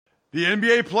The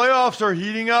NBA playoffs are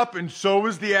heating up, and so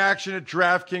is the action at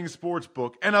DraftKings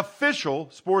Sportsbook, an official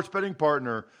sports betting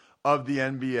partner of the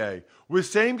NBA. With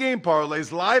same-game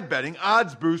parlays, live betting,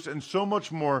 odds boosts, and so much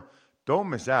more, don't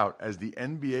miss out as the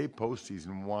NBA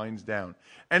postseason winds down.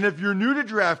 And if you're new to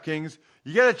DraftKings,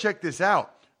 you got to check this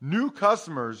out. New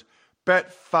customers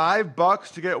bet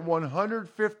 $5 to get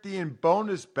 $150 in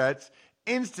bonus bets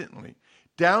instantly.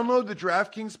 Download the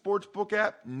DraftKings Sportsbook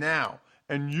app now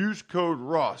and use code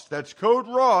ROSS. That's code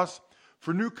ROSS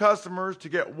for new customers to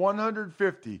get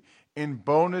 $150 in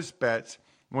bonus bets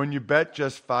when you bet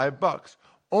just $5.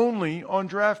 Only on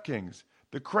DraftKings.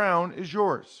 The crown is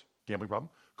yours. Gambling problem?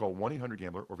 Call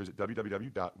 1-800-GAMBLER or visit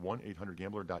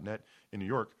www.1800gambler.net. In New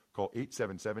York, call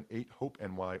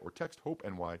 877-8-HOPE-NY or text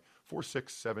HOPE-NY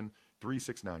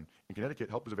 467-369. In Connecticut,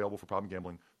 help is available for problem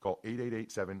gambling. Call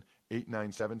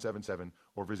 888-7-897-7777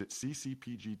 or visit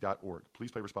ccpg.org. Please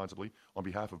play responsibly on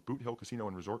behalf of Boot Hill Casino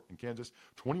and Resort in Kansas.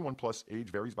 21 plus, age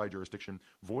varies by jurisdiction.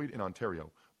 Void in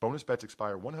Ontario. Bonus bets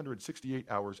expire 168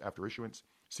 hours after issuance.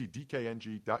 See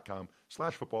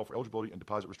dkng.com/football for eligibility and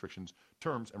deposit restrictions,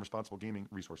 terms, and responsible gaming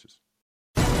resources.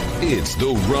 It's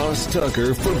the Ross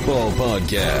Tucker Football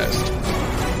Podcast.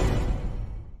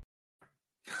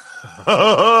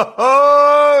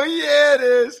 Oh, yeah, it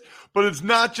is. But it's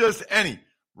not just any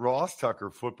Ross Tucker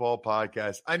Football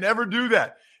Podcast. I never do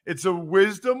that. It's a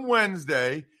Wisdom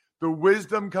Wednesday. The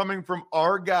wisdom coming from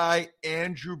our guy,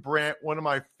 Andrew Brandt, one of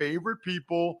my favorite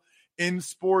people in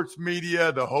sports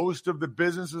media, the host of the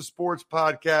Business of Sports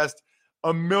podcast.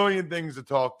 A million things to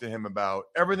talk to him about.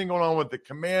 Everything going on with the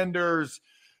Commanders,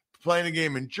 playing a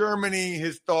game in Germany,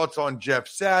 his thoughts on Jeff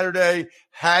Saturday.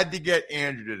 Had to get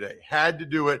Andrew today. Had to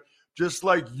do it. Just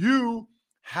like you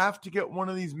have to get one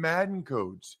of these Madden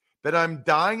codes that I'm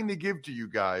dying to give to you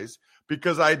guys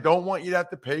because I don't want you to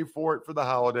have to pay for it for the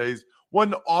holidays.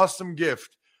 One awesome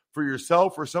gift for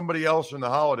yourself or somebody else in the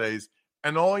holidays.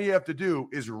 And all you have to do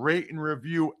is rate and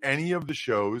review any of the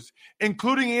shows,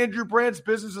 including Andrew Brandt's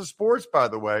Business of Sports, by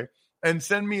the way, and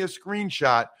send me a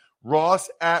screenshot,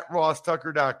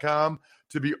 ross@rosstucker.com,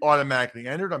 to be automatically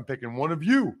entered. I'm picking one of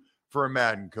you for a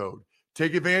Madden code.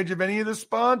 Take advantage of any of the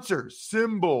sponsors,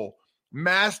 Symbol,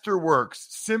 Masterworks,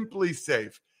 Simply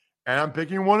Safe. And I'm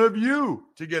picking one of you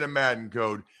to get a Madden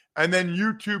code. And then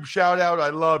YouTube shout out. I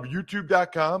love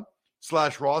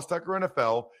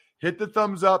youtube.com/RossTuckerNFL. Hit the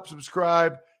thumbs up,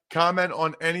 subscribe, comment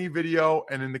on any video.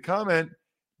 And in the comment,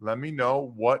 let me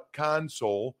know what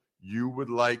console you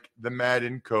would like the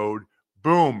Madden code.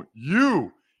 Boom.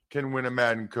 You can win a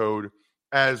Madden code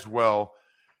as well.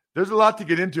 There's a lot to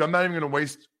get into. I'm not even going to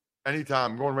waste any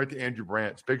time. I'm going right to Andrew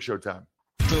Brandt. It's Big Show time.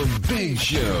 The Big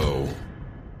Show.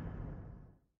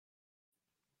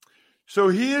 So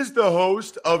he is the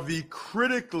host of the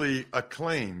critically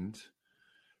acclaimed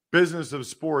Business of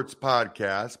Sports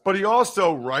podcast, but he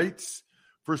also writes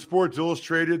for Sports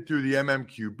Illustrated through the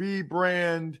MMQB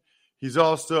brand. He's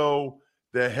also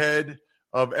the head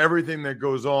of everything that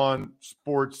goes on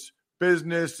sports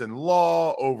business and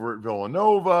law over at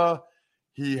Villanova.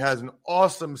 He has an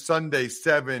awesome Sunday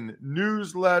 7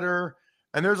 newsletter,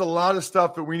 and there's a lot of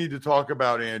stuff that we need to talk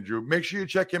about, Andrew. Make sure you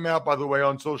check him out, by the way,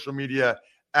 on social media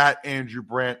at Andrew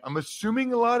Brandt. I'm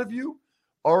assuming a lot of you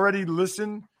already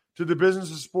listen to the Business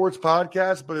of Sports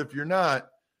podcast, but if you're not,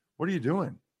 what are you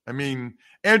doing? I mean,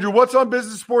 Andrew, what's on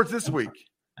Business of Sports this week?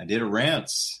 I did a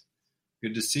rants.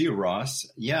 Good to see you, Ross.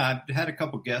 Yeah, I've had a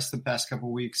couple guests the past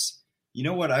couple weeks. You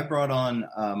know what? I brought on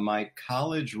my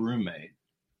college roommate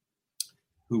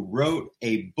who wrote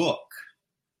a book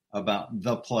about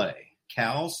the play,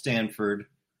 Cal Stanford,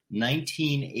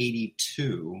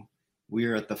 1982. We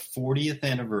are at the 40th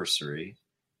anniversary,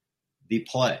 the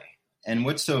play. And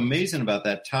what's so amazing about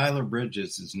that, Tyler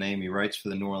Bridges, his name, he writes for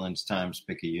the New Orleans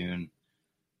Times-Picayune.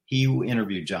 He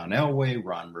interviewed John Elway,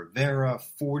 Ron Rivera,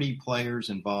 40 players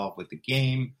involved with the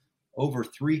game, over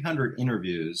 300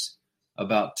 interviews,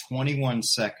 about 21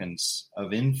 seconds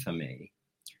of infamy.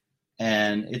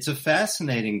 And it's a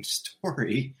fascinating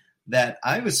story that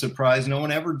I was surprised no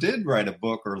one ever did write a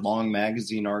book or long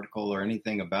magazine article or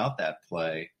anything about that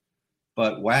play.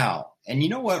 But wow. And you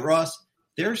know what, Ross?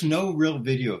 There's no real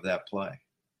video of that play.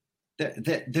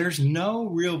 There's no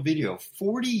real video.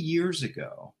 40 years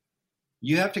ago,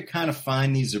 you have to kind of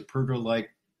find these Zapruder-like,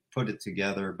 put it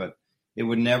together, but it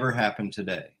would never happen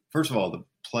today. First of all, the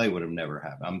play would have never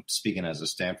happened. I'm speaking as a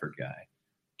Stanford guy.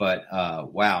 But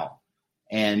wow.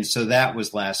 And so that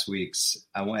was last week's.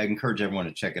 I encourage everyone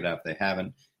to check it out if they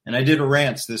haven't. And I did a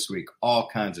rants this week, all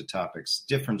kinds of topics,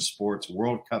 different sports,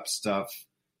 World Cup stuff,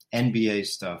 NBA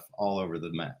stuff, all over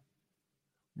the map.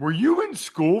 Were you in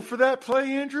school for that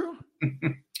play, Andrew?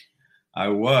 I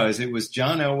was. It was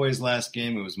John Elway's last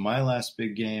game. It was my last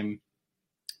big game.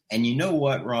 And you know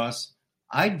what, Ross?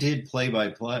 I did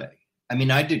play-by-play. I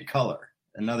mean, I did color.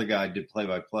 Another guy did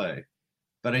play-by-play.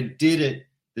 But I did it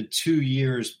the 2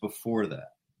 years before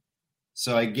that.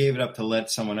 So I gave it up to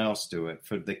let someone else do it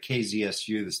for the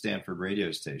KZSU, the Stanford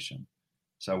radio station.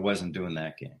 So I wasn't doing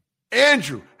that game.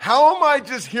 Andrew, how am I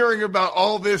just hearing about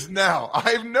all this now?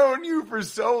 I've known you for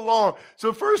so long.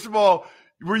 So first of all,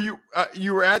 were you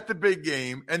were at the big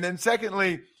game, and then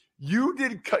secondly, you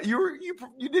did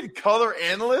color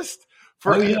analyst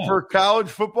for college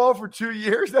football for 2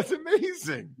 years? That's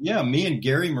amazing. Yeah, me and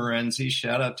Gary Morenzi,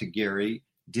 shout out to Gary,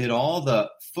 did all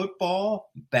the football,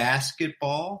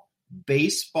 basketball,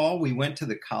 baseball. We went to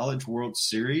the College World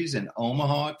Series in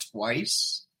Omaha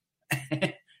twice.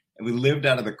 We lived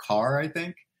out of the car, I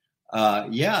think.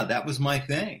 Yeah, that was my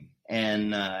thing.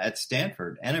 And at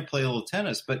Stanford. And I played a little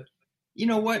tennis. But you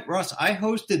know what, Ross? I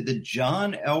hosted the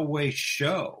John Elway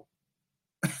show.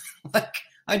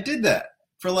 I did that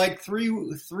for like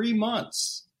three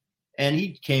months. And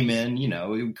he came in,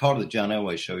 we called it the John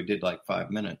Elway show. He did like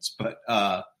 5 minutes. But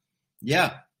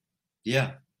yeah.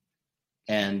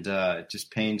 And it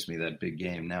just pains me, that big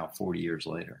game now, 40 years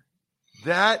later.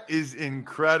 That is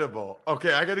incredible.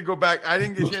 Okay, I got to go back. I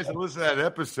didn't get a chance to listen to that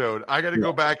episode. I got to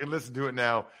go back and listen to it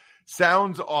now.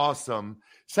 Sounds awesome.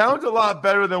 Sounds a lot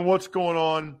better than what's going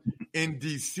on in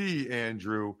D.C.,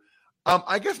 Andrew.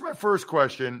 I guess my first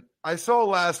question, I saw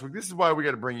last week, this is why we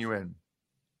got to bring you in.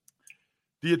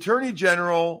 The Attorney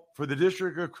General for the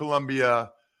District of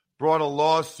Columbia brought a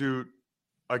lawsuit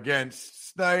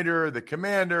against Snyder, the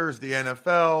Commanders, the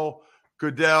NFL,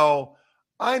 Goodell.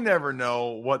 I never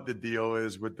know what the deal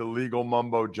is with the legal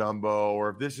mumbo jumbo,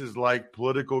 or if this is like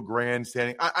political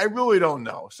grandstanding. I really don't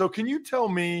know. So can you tell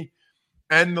me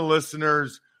and the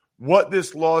listeners what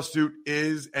this lawsuit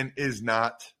is and is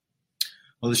not?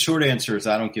 Well, the short answer is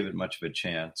I don't give it much of a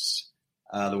chance.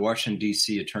 The Washington,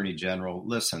 D.C. Attorney General,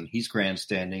 listen, he's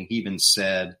grandstanding. He even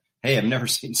said, hey, I've never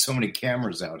seen so many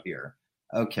cameras out here.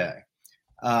 Okay.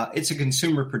 It's a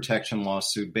consumer protection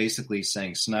lawsuit basically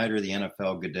saying Snyder, the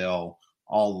NFL, Goodell,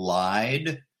 all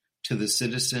lied to the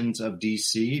citizens of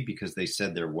D.C. because they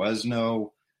said there was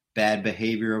no bad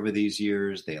behavior over these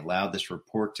years. They allowed this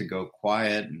report to go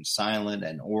quiet and silent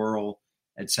and oral,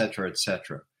 et cetera, et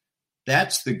cetera.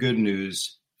 That's the good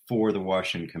news for the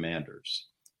Washington Commanders.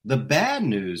 The bad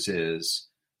news is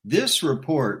this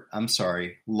report,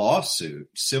 lawsuit,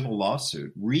 civil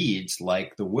lawsuit, reads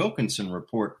like the Wilkinson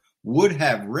report would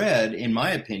have read, in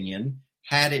my opinion,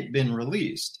 had it been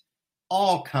released.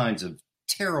 All kinds of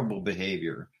terrible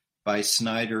behavior by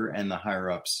Snyder and the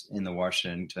higher-ups in the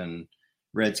Washington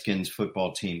Redskins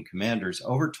football team Commanders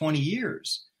over 20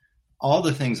 years. All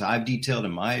the things I've detailed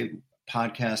in my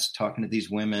podcast, talking to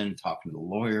these women, talking to the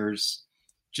lawyers,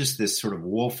 just this sort of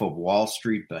Wolf of Wall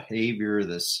Street behavior,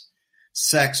 this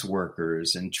sex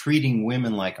workers and treating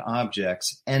women like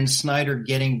objects, and Snyder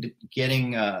getting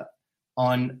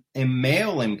on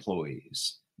male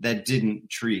employees that didn't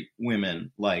treat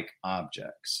women like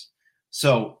objects.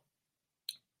 So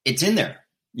it's in there,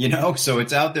 so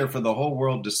it's out there for the whole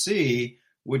world to see,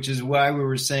 which is why we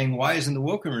were saying, why isn't the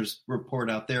Wilkins report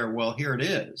out there? Well, here it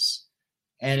is.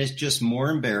 And it's just more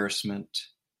embarrassment,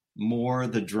 more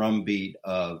the drumbeat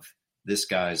of this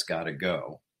guy's got to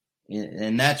go.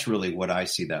 And that's really what I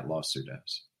see that lawsuit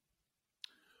as.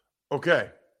 Okay.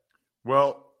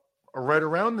 Well, right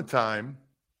around the time,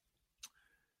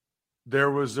 there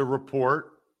was a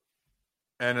report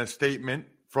and a statement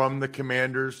from the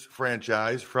Commanders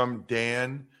franchise, from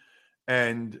Dan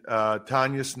and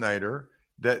Tanya Snyder,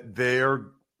 that they're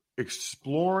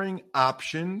exploring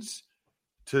options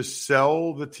to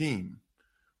sell the team.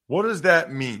 What does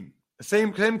that mean?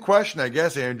 Same question, I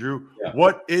guess, Andrew. Yeah.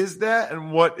 What is that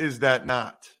and what is that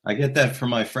not? I get that from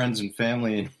my friends and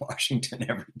family in Washington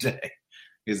every day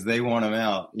because they want him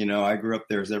out. I grew up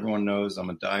there, as everyone knows. I'm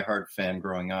a diehard fan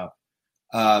growing up.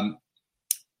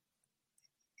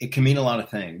 It can mean a lot of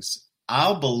things.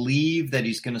 I'll believe that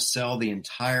he's going to sell the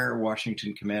entire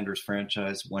Washington Commanders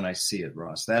franchise when I see it,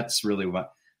 Ross. That's really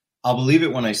what I'll believe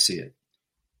it when I see it.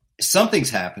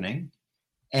 Something's happening,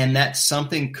 and that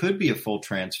something could be a full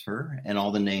transfer, and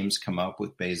all the names come up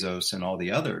with Bezos and all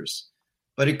the others.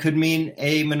 But it could mean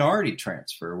a minority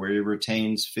transfer where he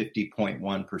retains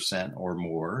 50.1% or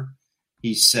more.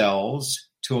 He sells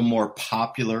to a more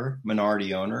popular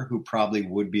minority owner who probably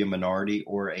would be a minority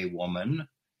or a woman.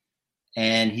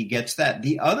 And he gets that.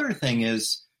 The other thing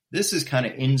is, this is kind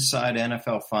of inside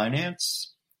NFL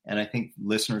finance, and I think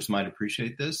listeners might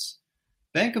appreciate this.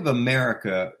 Bank of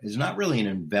America is not really an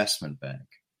investment bank.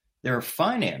 They're a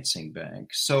financing bank.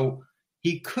 So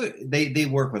he could. They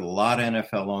work with a lot of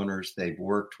NFL owners. They've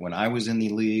worked when I was in the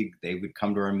league. They would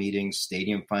come to our meetings,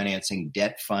 stadium financing,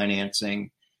 debt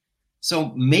financing.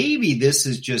 So maybe this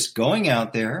is just going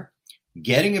out there,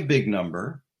 getting a big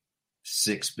number,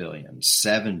 $6 billion,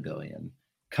 $7 billion,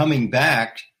 coming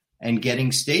back and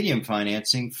getting stadium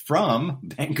financing from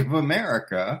Bank of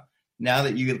America. Now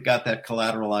that you've got that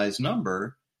collateralized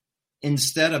number,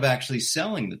 instead of actually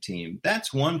selling the team.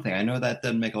 That's one thing. I know that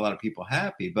doesn't make a lot of people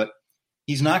happy, but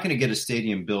he's not going to get a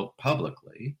stadium built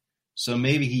publicly. So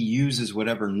maybe he uses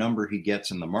whatever number he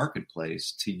gets in the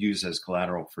marketplace to use as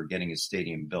collateral for getting his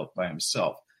stadium built by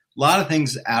himself. A lot of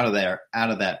things out of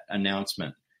that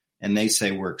announcement. And they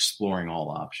say we're exploring all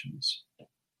options.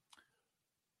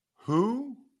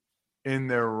 Who in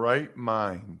their right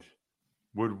mind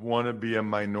would want to be a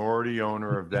minority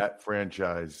owner of that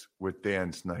franchise with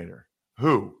Dan Snyder?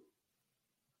 Who?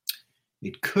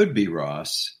 It could be,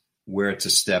 Ross, where it's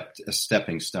a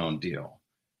stepping stone deal,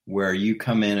 where you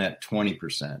come in at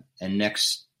 20% and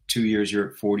next 2 years you're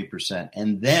at 40%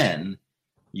 and then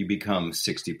you become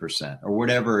 60% or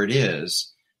whatever it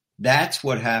is. That's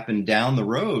what happened down the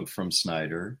road from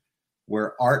Snyder,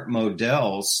 where Art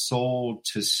Modell sold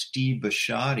to Steve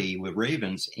Bisciotti with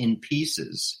Ravens in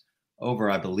pieces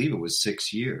over, I believe it was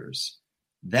 6 years.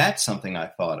 That's something I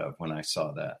thought of when I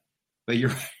saw that. But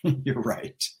you're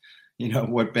right. You know,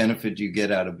 what benefit do you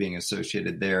get out of being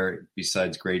associated there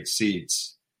besides great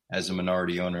seats as a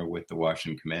minority owner with the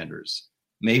Washington Commanders?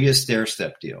 Maybe a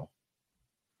stair-step deal.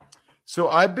 So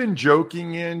I've been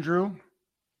joking, Andrew,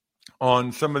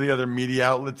 on some of the other media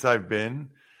outlets I've been,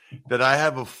 that I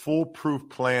have a foolproof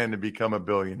plan to become a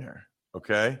billionaire,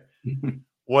 okay?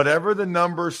 Whatever the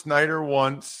number Snyder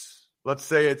wants, let's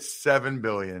say it's $7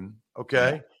 billion,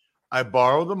 okay? Yeah. I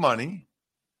borrow the money.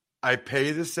 I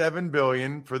pay the $7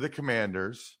 billion for the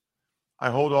Commanders.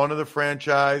 I hold on to the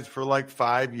franchise for like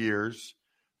 5 years.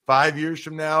 5 years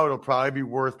from now, it'll probably be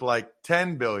worth like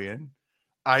 $10 billion.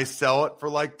 I sell it for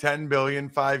like $10 billion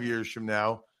 5 years from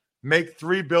now, make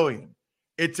 $3 billion.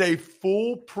 It's a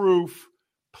foolproof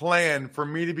plan for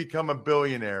me to become a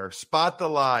billionaire. Spot the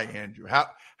lie, Andrew.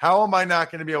 How am I not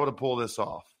going to be able to pull this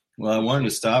off? Well, I wanted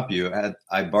to stop you.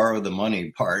 I borrow the money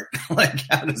part. Like,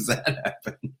 how does that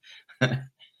happen?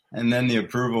 And then the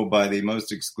approval by the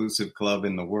most exclusive club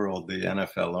in the world, the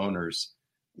NFL owners.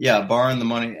 Yeah, borrowing the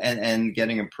money and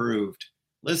getting approved.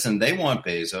 Listen, they want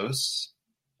Bezos.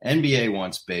 NBA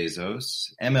wants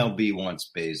Bezos. MLB wants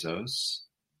Bezos.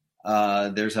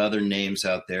 There's other names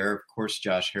out there. Of course,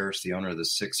 Josh Harris, the owner of the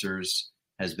Sixers,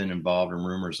 has been involved in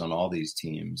rumors on all these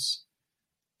teams.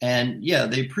 And yeah,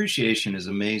 the appreciation is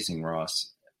amazing,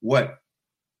 Ross. What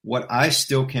I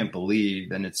still can't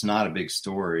believe, and it's not a big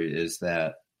story, is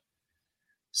that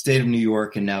state of New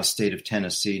York and now state of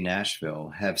Tennessee, Nashville,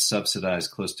 have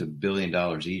subsidized close to $1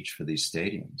 billion each for these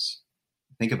stadiums.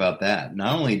 Think about that.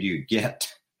 Not only do you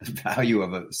get the value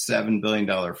of a $7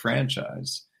 billion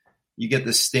franchise, you get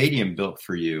the stadium built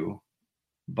for you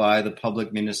by the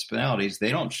public municipalities.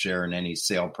 They don't share in any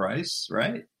sale price,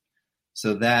 right?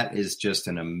 So that is just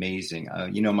an amazing,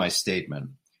 my statement,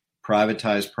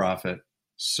 privatize profit,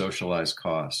 socialize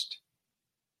cost,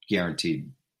 guaranteed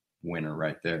winner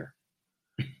right there.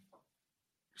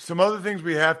 Some other things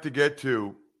we have to get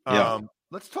to.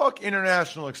 Let's talk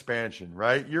international expansion,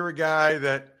 right? You're a guy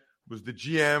that was the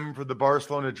GM for the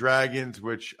Barcelona Dragons,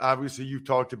 which obviously you've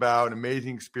talked about, an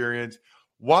amazing experience.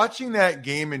 Watching that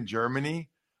game in Germany,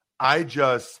 I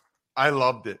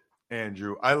loved it,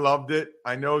 Andrew. I loved it.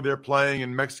 I know they're playing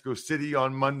in Mexico City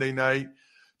on Monday night.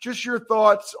 Just your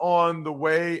thoughts on the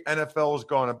way NFL has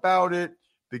gone about it,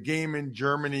 the game in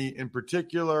Germany in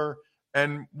particular,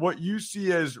 and what you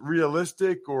see as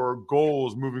realistic or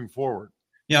goals moving forward.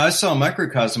 Yeah, I saw a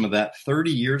microcosm of that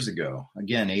 30 years ago.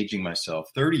 Again, aging myself.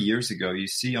 30 years ago, you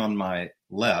see on my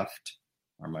left,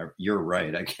 or your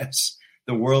right, I guess,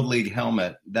 the World League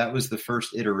helmet. That was the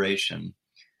first iteration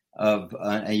of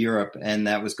Europe, and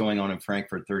that was going on in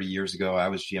Frankfurt 30 years ago. I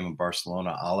was GM of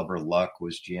Barcelona. Oliver Luck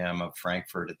was GM of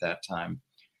Frankfurt at that time.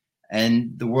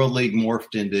 And the World League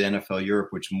morphed into NFL Europe,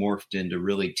 which morphed into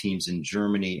really teams in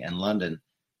Germany and London.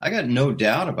 I got no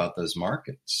doubt about those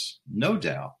markets. No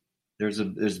doubt. There's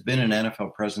been an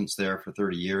NFL presence there for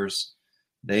 30 years.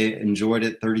 They enjoyed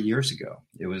it 30 years ago.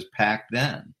 It was packed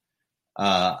then.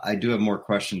 I do have more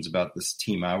questions about this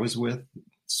team I was with.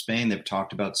 Spain, they've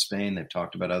talked about Spain. They've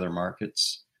talked about other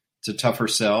markets. It's a tougher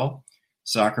sell.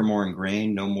 Soccer more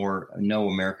ingrained. No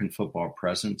American football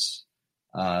presence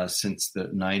since the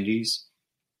 90s.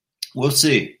 We'll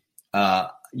see.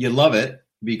 You love it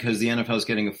because the NFL is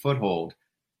getting a foothold.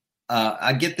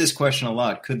 I get this question a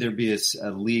lot. Could there be a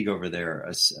league over there,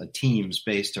 a teams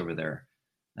based over there?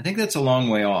 I think that's a long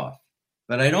way off.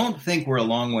 But I don't think we're a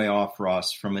long way off,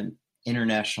 Ross, from an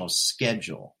international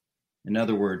schedule. In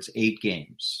other words, 8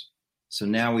 games. So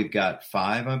now we've got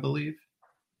 5, I believe.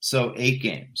 So 8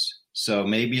 games. So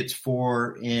maybe it's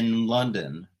 4 in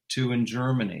London, 2 in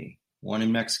Germany, 1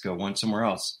 in Mexico, 1 somewhere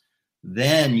else.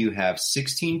 Then you have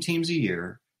 16 teams a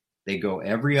year. They go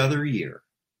every other year,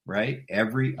 right?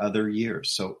 Every other year.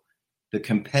 So the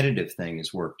competitive thing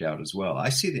is worked out as well. I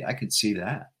could see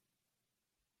that.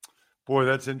 Boy,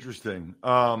 that's interesting.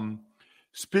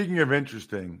 Speaking of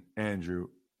interesting, Andrew,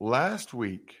 last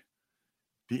week,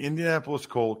 the Indianapolis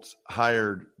Colts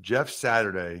hired Jeff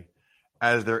Saturday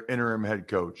as their interim head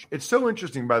coach. It's so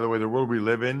interesting, by the way, the world we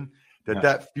live in,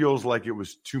 that feels like it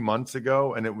was 2 months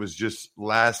ago and it was just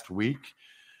last week.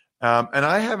 And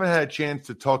I haven't had a chance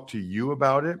to talk to you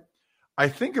about it. I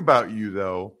think about you,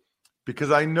 though,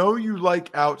 because I know you like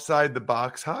outside the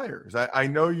box hires. I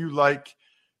know you like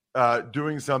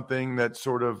doing something that's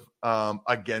sort of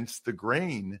against the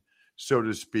grain, so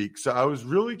to speak. So I was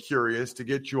really curious to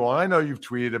get you on. I know you've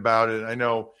tweeted about it. I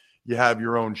know you have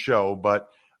your own show, but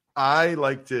I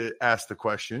like to ask the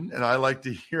question, and I like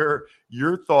to hear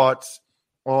your thoughts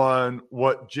on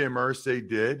what Jim Irsay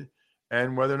did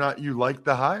and whether or not you like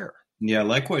the hire. Yeah,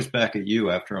 likewise back at you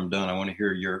after I'm done. I want to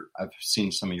hear I've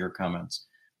seen some of your comments.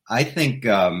 I think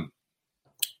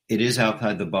it is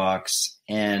outside the box.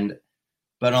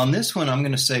 But on this one, I'm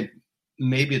going to say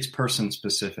maybe it's person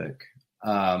specific.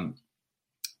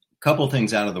 Couple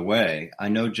things out of the way. I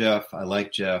know Jeff. I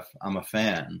like Jeff. I'm a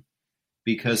fan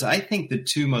because I think the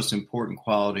 2 most important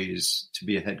qualities to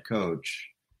be a head coach,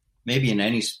 maybe in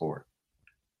any sport,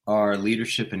 are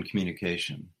leadership and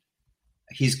communication.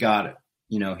 He's got it.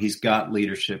 He's got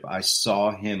leadership. I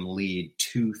saw him lead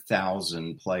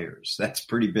 2,000 players. That's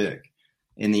pretty big.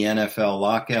 In the NFL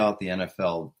lockout, the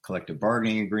NFL collective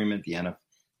bargaining agreement, the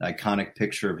iconic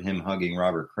picture of him hugging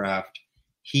Robert Kraft.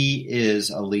 He is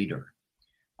a leader.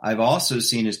 I've also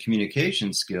seen his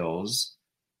communication skills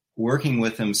working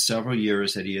with him several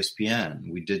years at ESPN.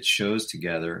 We did shows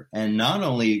together, and not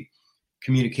only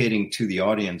communicating to the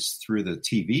audience through the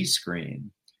TV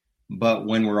screen, but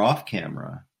when we're off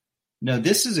camera. No,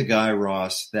 this is a guy,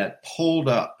 Ross, that pulled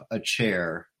up a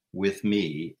chair with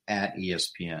me at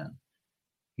ESPN.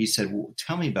 He said, well,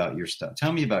 tell me about your stuff.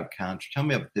 Tell me about contract. Tell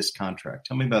me about this contract.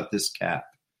 Tell me about this cap.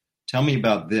 Tell me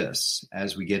about this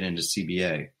as we get into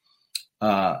CBA.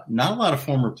 Not a lot of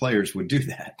former players would do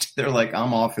that. They're like,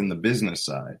 I'm off in the business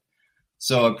side.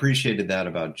 So I appreciated that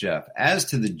about Jeff. As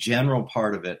to the general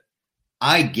part of it,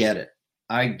 I get it.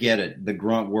 The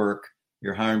grunt work.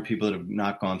 You're hiring people that have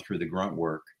not gone through the grunt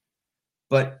work.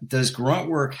 But does grunt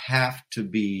work have to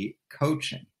be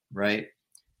coaching, right?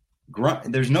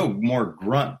 There's no more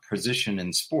grunt position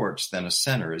in sports than a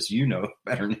center, as you know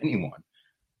better than anyone.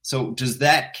 So does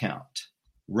that count?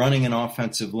 Running an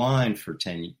offensive line for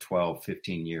 10, 12,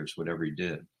 15 years, whatever he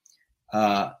did.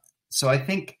 So I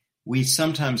think we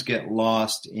sometimes get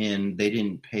lost in they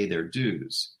didn't pay their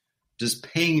dues. Does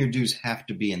paying your dues have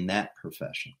to be in that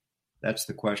profession? That's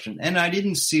the question. And I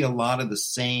didn't see a lot of the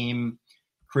same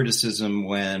criticism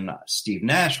when Steve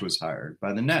Nash was hired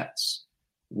by the Nets,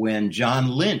 when John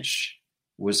Lynch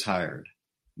was hired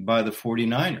by the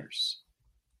 49ers.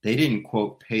 They didn't,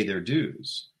 quote, pay their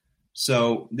dues.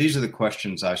 So these are the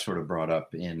questions I sort of brought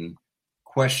up in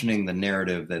questioning the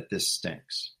narrative that this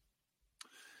stinks.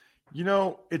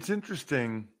 It's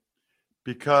interesting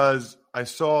because I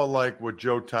saw like what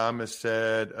Joe Thomas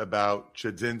said about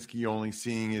Chudzinski only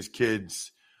seeing his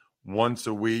kids once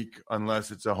a week,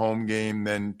 unless it's a home game,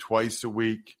 then twice a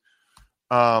week.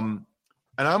 And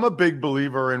I'm a big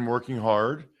believer in working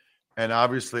hard. And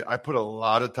obviously I put a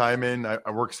lot of time in.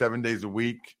 I work 7 days a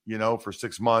week, for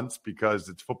 6 months because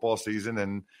it's football season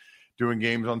and doing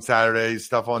games on Saturdays,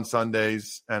 stuff on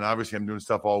Sundays. And obviously I'm doing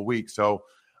stuff all week. So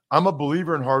I'm a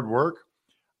believer in hard work.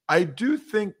 I do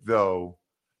think, though,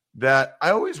 that I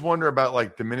always wonder about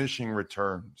like diminishing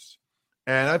returns.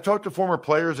 And I've talked to former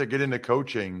players that get into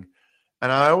coaching,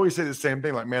 and I always say the same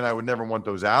thing, like, man, I would never want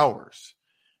those hours.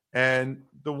 And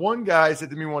the one guy said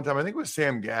to me one time, I think it was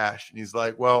Sam Gash, and he's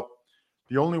like, well,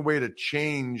 the only way to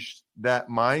change that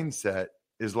mindset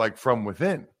is like from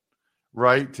within,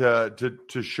 right?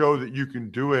 To show that you can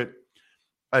do it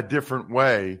a different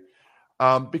way.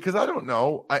 Because I don't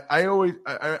know. I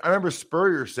remember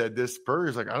Spurrier said this.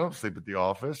 Spurrier's like, I don't sleep at the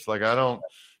office. Like, I don't,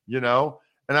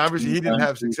 and obviously he didn't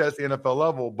have success at the NFL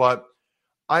level, but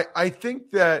I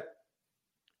think that,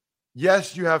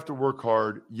 yes, you have to work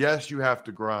hard. Yes, you have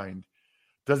to grind.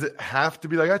 Does it have to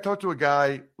be like, I talked to a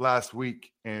guy last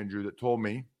week, Andrew, that told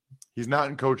me he's not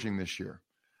in coaching this year,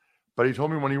 but he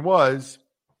told me when he was,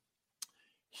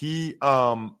 He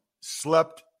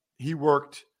slept. He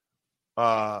worked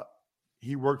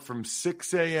from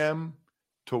 6 a.m.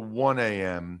 to 1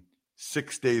 a.m.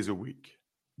 6 days a week.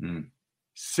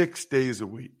 6 days a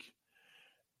week.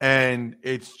 And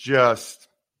it's just,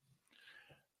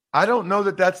 I don't know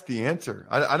that that's the answer.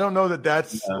 I don't know that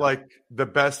that's like the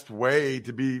best way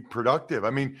to be productive. I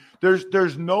mean,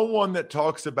 there's no one that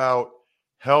talks about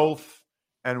health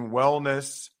and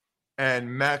wellness and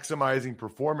maximizing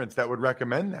performance that would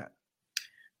recommend that.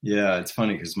 Yeah, it's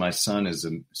funny because my son is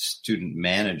a student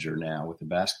manager now with the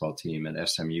basketball team at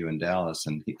SMU in Dallas.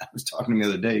 And I was talking to him the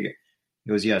other day. He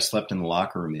goes, yeah, I slept in the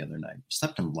locker room the other night. You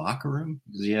slept in the locker room?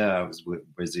 He goes, yeah, I was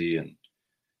busy. And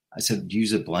I said, do you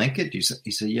use a blanket? He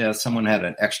said, yeah, someone had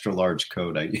an extra large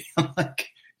coat. I'm like,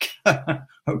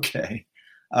 okay.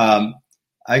 I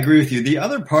agree with you. The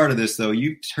other part of this, though,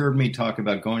 you heard me talk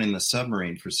about going in the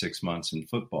submarine for 6 months in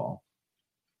football.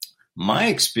 My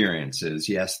experience is,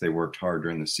 yes, they worked hard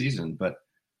during the season, but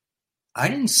I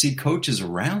didn't see coaches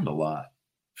around a lot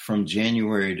from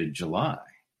January to July.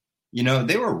 You know,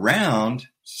 they were around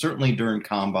certainly during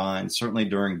combine, certainly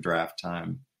during draft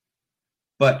time.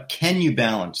 But can you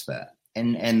balance that?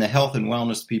 And the health and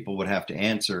wellness people would have to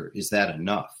answer, is that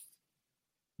enough?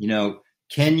 You know,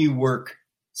 can you work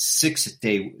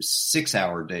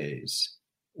 6-hour days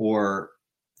or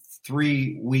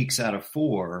 3 weeks out of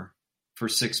 4 for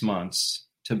 6 months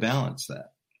to balance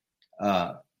that?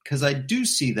 Because I do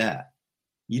see that.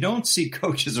 You don't see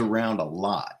coaches around a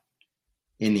lot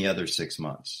in the other 6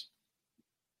 months.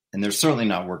 And they're certainly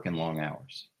not working long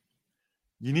hours.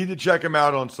 You need to check him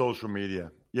out on social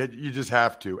media. You just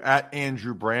have to. At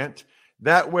Andrew Brandt.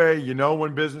 That way, you know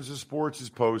when Business of Sports is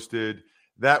posted.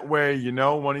 That way, you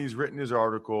know when he's written his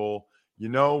article. You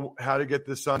know how to get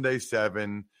the Sunday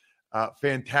 7.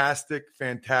 Fantastic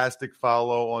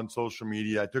follow on social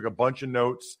media. I took a bunch of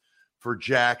notes for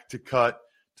Jack to cut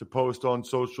to post on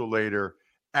social later.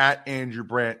 At Andrew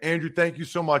Brandt. Andrew, thank you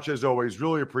so much as always.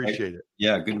 Really appreciate it.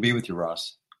 Yeah, good to be with you,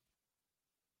 Ross.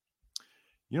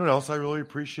 You know what else I really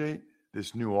appreciate?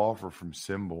 This new offer from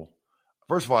Symbol.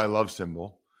 First of all, I love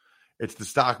Symbol. It's the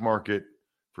stock market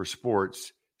for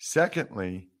sports.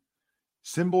 Secondly,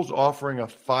 Symbol's offering a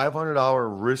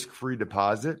 $500 risk-free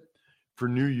deposit for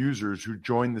new users who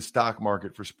join the stock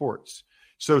market for sports.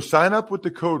 So sign up with the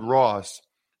code Ross.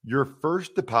 Your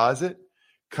first deposit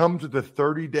comes with a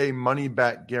 30-day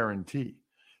money-back guarantee.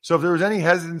 So if there was any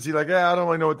hesitancy, like, I don't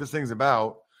really know what this thing's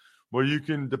about, well, you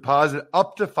can deposit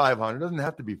up to $500. It doesn't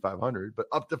have to be $500, but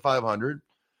up to $500.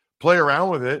 Play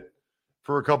around with it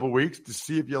for a couple of weeks to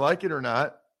see if you like it or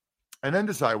not, and then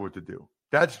decide what to do.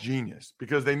 That's genius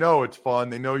because they know it's fun.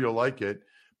 They know you'll like it,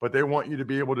 but they want you to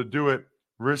be able to do it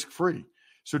risk-free.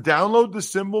 So download the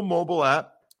Symbol mobile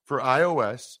app for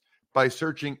iOS by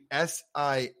searching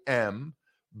SIMBULL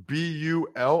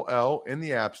in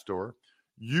the App Store.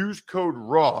 Use code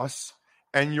Ross,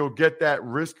 and you'll get that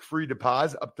risk-free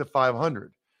deposit up to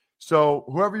 $500. So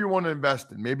whoever you want to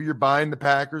invest in, maybe you're buying the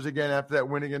Packers again after that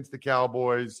win against the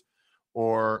Cowboys,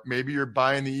 or maybe you're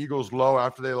buying the Eagles low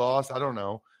after they lost, I don't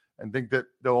know, and think that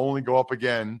they'll only go up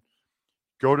again.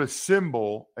 Go to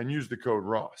Symbol and use the code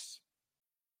Ross.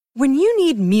 When you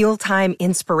need mealtime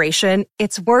inspiration,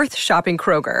 it's worth shopping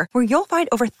Kroger, where you'll find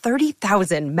over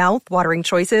 30,000 mouth-watering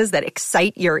choices that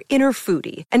excite your inner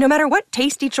foodie. And no matter what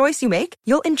tasty choice you make,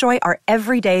 you'll enjoy our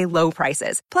everyday low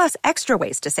prices, plus extra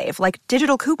ways to save, like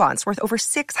digital coupons worth over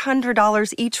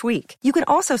 $600 each week. You can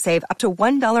also save up to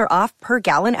 $1 off per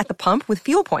gallon at the pump with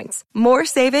fuel points. More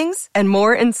savings and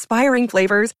more inspiring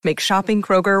flavors make shopping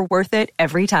Kroger worth it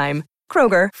every time.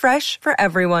 Kroger, fresh for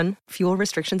everyone. Fuel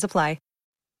restrictions apply.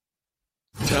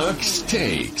 Tuck's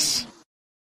Takes.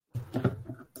 All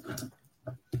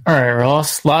right,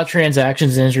 Ross. A lot of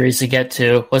transactions and injuries to get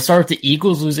to. Let's start with the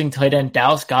Eagles losing tight end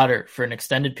Dallas Goedert for an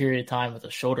extended period of time with a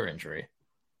shoulder injury.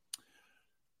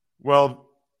 Well,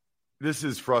 this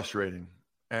is frustrating.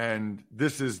 And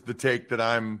this is the take that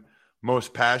I'm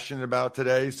most passionate about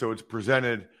today. So it's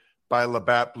presented by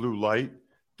Labatt Blue Light,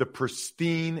 the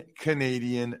pristine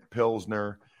Canadian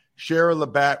Pilsner. Share a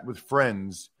Labatt with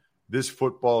friends this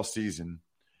football season.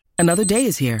 Another day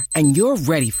is here, and you're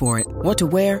ready for it. What to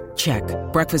wear? Check.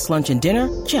 Breakfast, lunch, and dinner?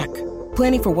 Check.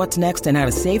 Planning for what's next and how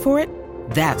to save for it?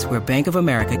 That's where Bank of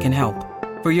America can help.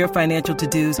 For your financial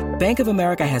to-dos, Bank of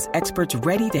America has experts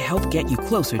ready to help get you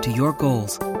closer to your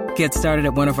goals. Get started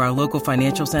at one of our local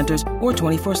financial centers or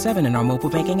 24/7 in our mobile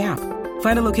banking app.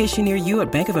 Find a location near you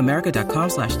at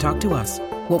bankofamerica.com/talktous.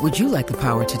 What would you like the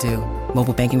power to do?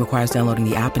 Mobile banking requires downloading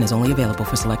the app and is only available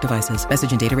for select devices.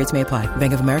 Message and data rates may apply.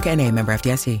 Bank of America N.A., member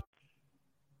FDIC.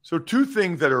 So two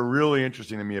things that are really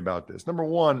interesting to me about this. Number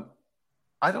one,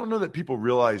 I don't know that people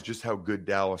realize just how good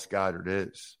Dallas Goedert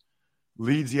is.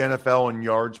 Leads the NFL in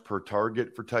yards per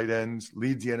target for tight ends,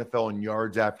 leads the NFL in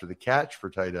yards after the catch for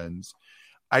tight ends.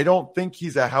 I don't think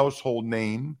he's a household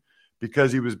name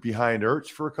because he was behind Ertz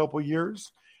for a couple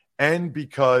years and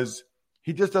because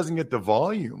he just doesn't get the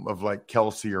volume of like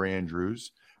Kelsey or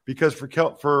Andrews, because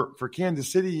for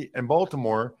Kansas City and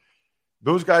Baltimore,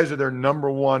 those guys are their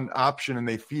number one option and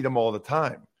they feed them all the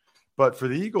time. But for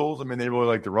the Eagles, I mean, they really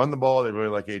like to run the ball. They really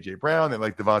like A.J. Brown. They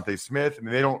like Devontae Smith. I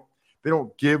mean, they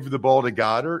don't give the ball to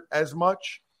Goddard as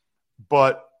much,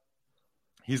 but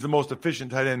he's the most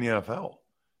efficient tight end in the NFL.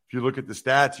 If you look at the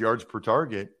stats, yards per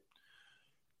target,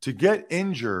 to get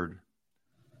injured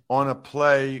on a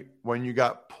play when you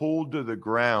got pulled to the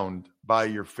ground by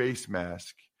your face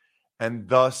mask and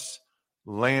thus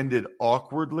landed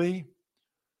awkwardly,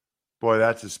 boy,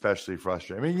 that's especially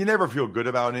frustrating. I mean, you never feel good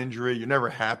about an injury. You're never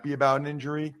happy about an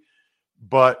injury,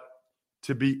 but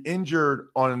to be injured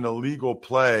on an illegal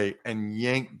play and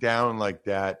yanked down like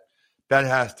that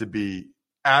has to be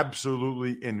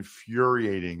absolutely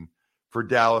infuriating for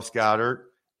Dallas Goedert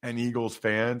and Eagles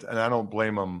fans, and I don't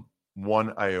blame them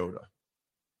one iota.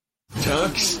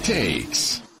 Tuck's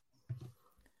Takes.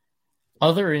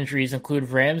 Other injuries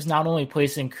include Rams not only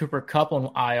placing Cooper Kupp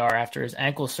on IR after his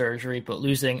ankle surgery, but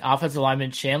losing offensive lineman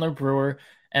Chandler Brewer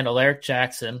and Alaric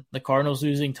Jackson, the Cardinals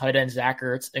losing tight end Zach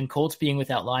Ertz, and Colts being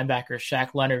without linebacker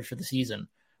Shaq Leonard for the season,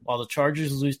 while the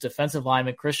Chargers lose defensive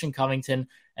lineman Christian Covington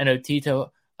and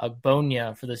Otito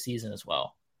Agbonia for the season as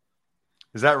well.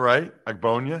 Is that right?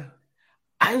 Agbonia?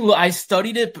 I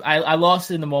studied it. I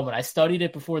lost it in the moment. I studied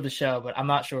it before the show, but I'm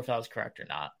not sure if that was correct or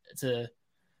not.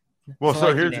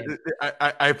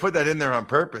 I put that in there on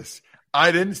purpose.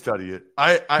 I didn't study it.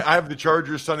 I have the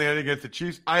Chargers Sunday night against the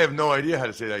Chiefs. I have no idea how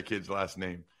to say that kid's last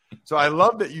name. So I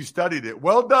love that you studied it.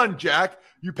 Well done, Jack.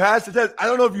 You passed the test. I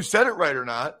don't know if you said it right or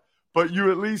not, but you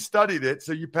at least studied it.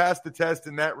 So you passed the test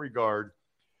in that regard.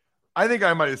 I think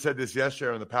I might have said this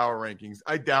yesterday on the power rankings.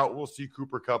 I doubt we'll see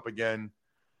Cooper Kupp again.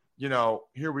 You know,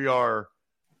 here we are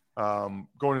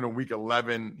going into week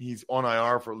 11. He's on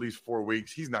IR for at least 4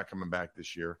 weeks. He's not coming back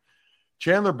this year.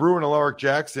 Chandler Brewer and Alaric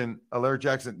Jackson,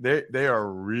 they are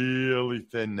really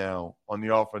thin now on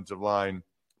the offensive line,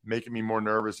 making me more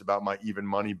nervous about my even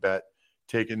money bet,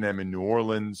 taking them in New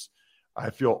Orleans. I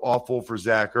feel awful for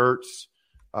Zach Ertz.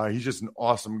 He's just an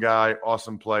awesome guy,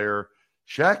 awesome player.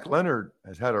 Shaq Leonard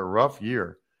has had a rough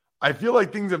year. I feel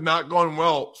like things have not gone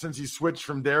well since he switched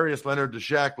from Darius Leonard to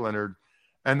Shaq Leonard,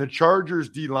 and the Chargers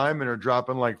D linemen are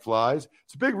dropping like flies.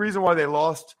 It's a big reason why they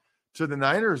lost to the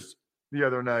Niners the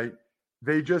other night.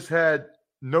 They just had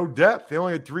no depth. They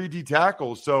only had 3 D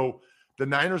tackles. So the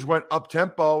Niners went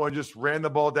up-tempo and just ran the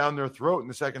ball down their throat in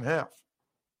the second half.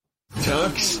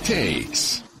 Tuck's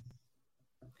Takes.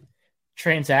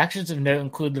 Transactions of note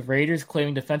include the Raiders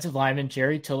claiming defensive lineman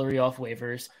Jerry Tillery off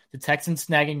waivers, the Texans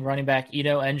snagging running back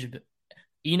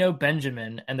Eno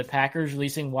Benjamin, and the Packers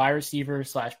releasing wide receiver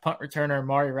 / punt returner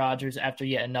Amari Rodgers after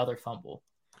yet another fumble.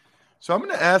 So I'm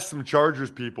going to ask some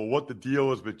Chargers people what the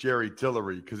deal is with Jerry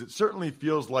Tillery, because it certainly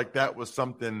feels like that was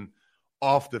something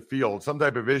off the field, some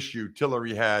type of issue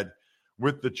Tillery had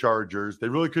with the Chargers. They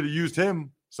really could have used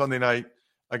him Sunday night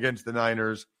against the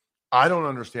Niners. I don't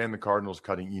understand the Cardinals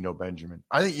cutting Eno Benjamin.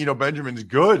 I think Eno Benjamin's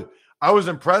good. I was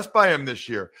impressed by him this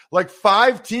year. Like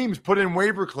 5 teams put in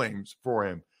waiver claims for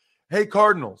him. Hey,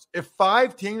 Cardinals, if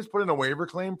 5 teams put in a waiver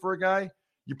claim for a guy,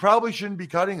 you probably shouldn't be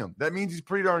cutting him. That means he's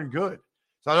pretty darn good.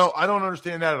 So I don't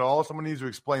understand that at all. Someone needs to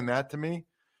explain that to me.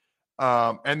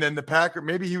 And then the Packers,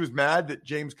 maybe he was mad that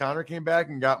James Conner came back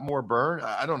and got more burn.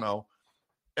 I don't know.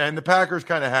 And the Packers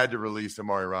kind of had to release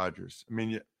Amari Rodgers. I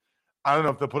mean, I don't know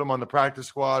if they'll put him on the practice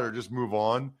squad or just move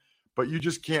on, but you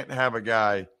just can't have a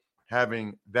guy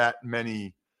having that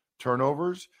many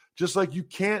turnovers. Just like you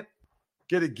can't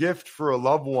get a gift for a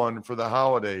loved one for the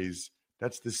holidays.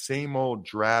 That's the same old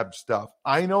drab stuff.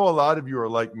 I know a lot of you are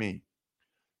like me.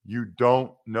 You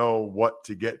don't know what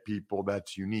to get people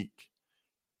that's unique.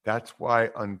 That's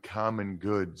why Uncommon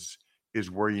Goods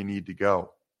is where you need to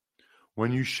go.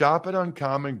 When you shop at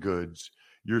Uncommon Goods,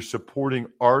 you're supporting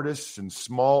artists and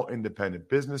small independent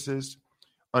businesses.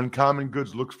 Uncommon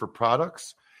Goods looks for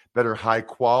products that are high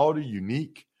quality,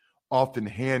 unique, often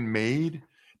handmade.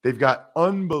 They've got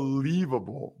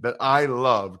unbelievable, that I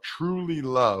love, truly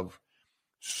love,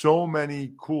 so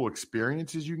many cool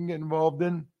experiences you can get involved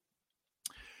in.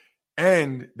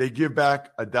 And they give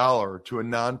back $1 to a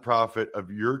nonprofit of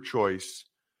your choice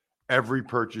every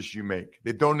purchase you make.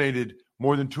 They donated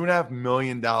more than $2.5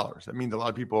 million. That means a lot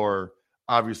of people are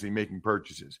obviously making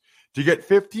purchases. To get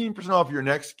 15% off your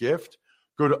next gift,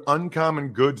 go to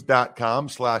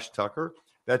uncommongoods.com/Tucker.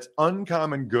 That's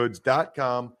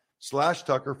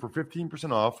uncommongoods.com/Tucker for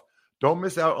 15% off. Don't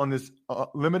miss out on this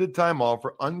limited time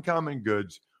offer. Uncommon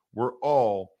Goods. We're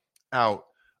all out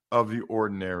of the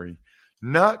ordinary.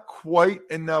 Not quite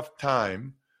enough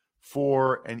time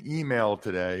for an email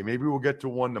today. Maybe we'll get to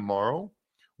one tomorrow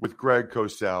with Greg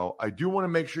Cosell. I do want to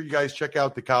make sure you guys check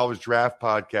out the College Draft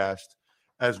podcast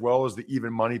as well as the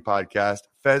Even Money podcast.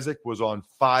 Fezzik was on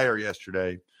fire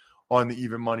yesterday on the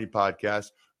Even Money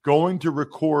podcast. Going to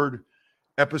record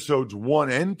episodes 1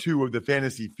 and 2 of the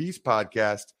Fantasy Feast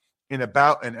podcast in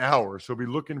about an hour. So be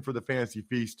looking for the Fantasy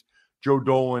Feast. Joe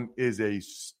Dolan is a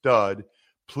stud.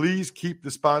 Please keep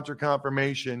the sponsor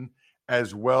confirmation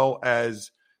as well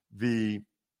as the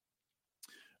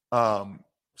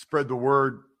spread the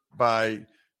word by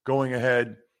going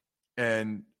ahead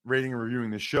and rating and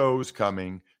reviewing the shows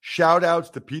coming. Shout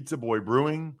outs to Pizza Boy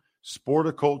Brewing,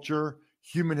 Sporticulture,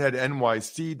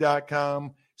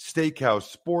 HumanHeadNYC.com,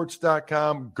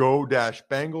 SteakhouseSports.com,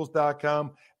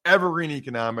 Go-Bengals.com, Evergreen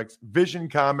Economics, Vision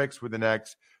Comics with an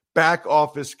X,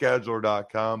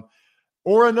 BackOfficeScheduler.com,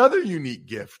 or another unique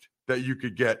gift that you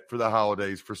could get for the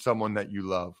holidays for someone that you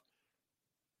love.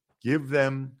 Give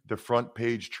them the front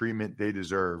page treatment they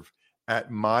deserve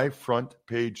at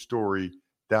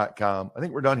myfrontpagestory.com. I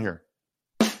think we're done here.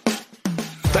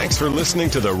 Thanks for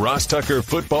listening to the Ross Tucker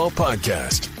Football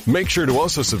Podcast. Make sure to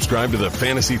also subscribe to the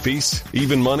Fantasy Feast,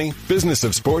 Even Money, Business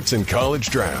of Sports, and College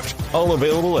Draft. All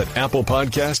available at Apple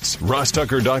Podcasts,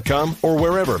 rosstucker.com, or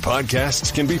wherever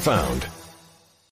podcasts can be found.